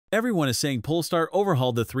Everyone is saying Polestar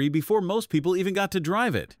overhauled the 3 before most people even got to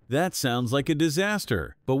drive it. That sounds like a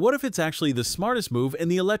disaster. But what if it's actually the smartest move in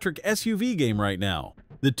the electric SUV game right now?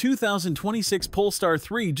 The 2026 Polestar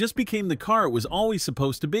 3 just became the car it was always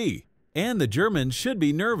supposed to be. And the Germans should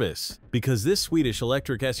be nervous, because this Swedish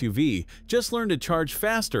electric SUV just learned to charge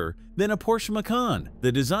faster than a Porsche Macan.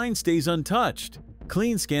 The design stays untouched.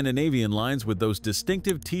 Clean Scandinavian lines with those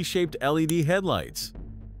distinctive T-shaped LED headlights.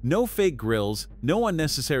 No fake grills, no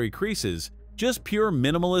unnecessary creases, just pure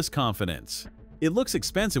minimalist confidence. It looks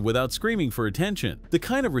expensive without screaming for attention, the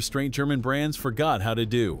kind of restraint German brands forgot how to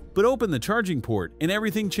do. But open the charging port and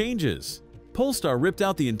everything changes. Polestar ripped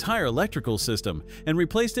out the entire electrical system and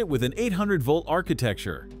replaced it with an 800-volt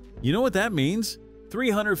architecture. You know what that means?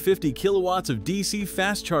 350 kilowatts of DC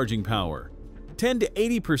fast charging power. 10 to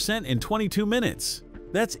 80% in 22 minutes.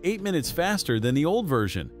 That's 8 minutes faster than the old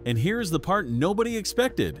version. And here's the part nobody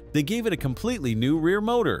expected. They gave it a completely new rear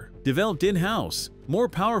motor, developed in-house, more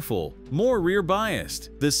powerful, more rear-biased.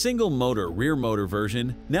 The single-motor rear motor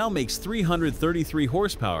version now makes 333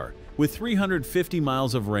 horsepower with 350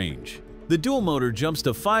 miles of range. The dual motor jumps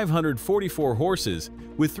to 544 horses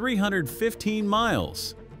with 315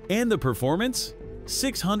 miles. And the performance?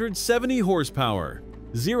 670 horsepower.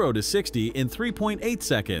 0 to 60 in 3.8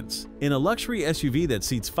 seconds. In a luxury SUV that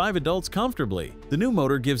seats 5 adults comfortably, the new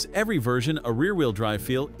motor gives every version a rear-wheel drive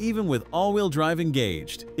feel even with all-wheel drive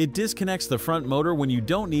engaged. It disconnects the front motor when you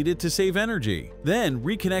don't need it to save energy, then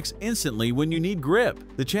reconnects instantly when you need grip.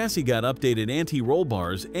 The chassis got updated anti-roll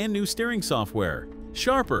bars and new steering software.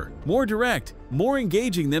 Sharper, more direct, more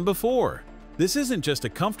engaging than before. This isn't just a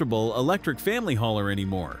comfortable electric family hauler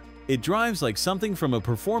anymore. It drives like something from a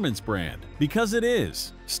performance brand, because it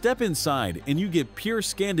is. Step inside and you get pure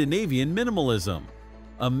Scandinavian minimalism.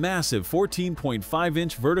 A massive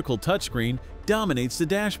 14.5-inch vertical touchscreen dominates the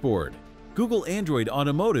dashboard. Google Android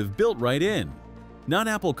Automotive built right in. Not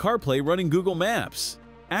Apple CarPlay running Google Maps.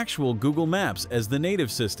 Actual Google Maps as the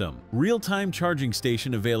native system. Real-time charging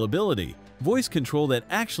station availability. Voice control that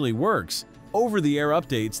actually works. Over-the-air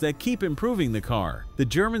updates that keep improving the car. The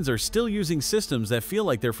Germans are still using systems that feel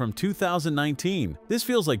like they're from 2019. This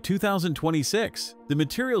feels like 2026. The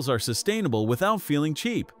materials are sustainable without feeling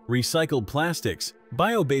cheap. Recycled plastics,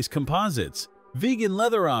 bio-based composites, vegan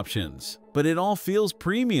leather options. But it all feels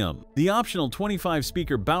premium. The optional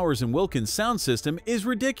 25-speaker Bowers & Wilkins sound system is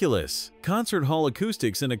ridiculous. Concert hall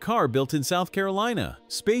acoustics in a car built in South Carolina.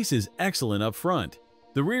 Space is excellent up front.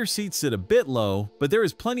 The rear seats sit a bit low, but there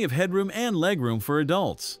is plenty of headroom and legroom for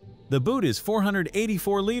adults. The boot is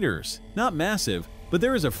 484 liters, not massive, but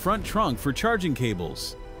there is a front trunk for charging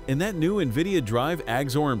cables. And that new NVIDIA Drive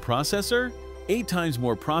Axorin processor? 8 times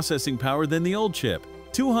more processing power than the old chip,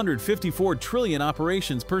 254 trillion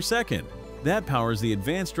operations per second. That powers the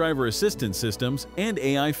advanced driver assistance systems and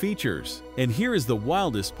AI features. And here is the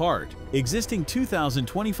wildest part. Existing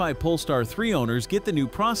 2025 Polestar 3 owners get the new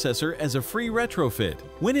processor as a free retrofit.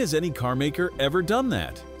 When has any car maker ever done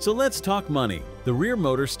that? So let's talk money. The rear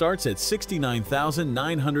motor starts at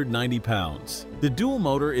 69,990 pounds. The dual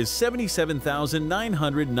motor is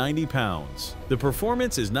 77,990 pounds. The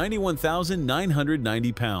performance is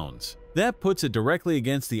 91,990 pounds. That puts it directly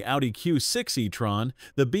against the Audi Q6 e-tron,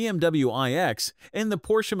 the BMW iX, and the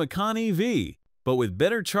Porsche Macan EV, but with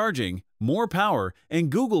better charging, more power, and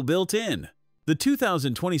Google built in. The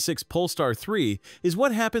 2026 Polestar 3 is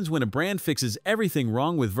what happens when a brand fixes everything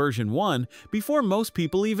wrong with version 1 before most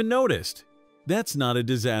people even noticed. That's not a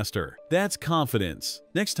disaster. That's confidence.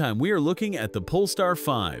 Next time we are looking at the Polestar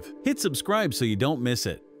 5. Hit subscribe so you don't miss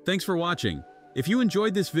it. Thanks for watching. If you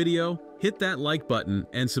enjoyed this video, hit that like button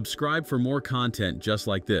and subscribe for more content just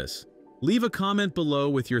like this. Leave a comment below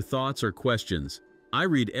with your thoughts or questions. I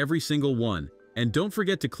read every single one. And don't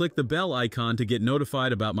forget to click the bell icon to get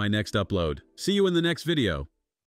notified about my next upload. See you in the next video.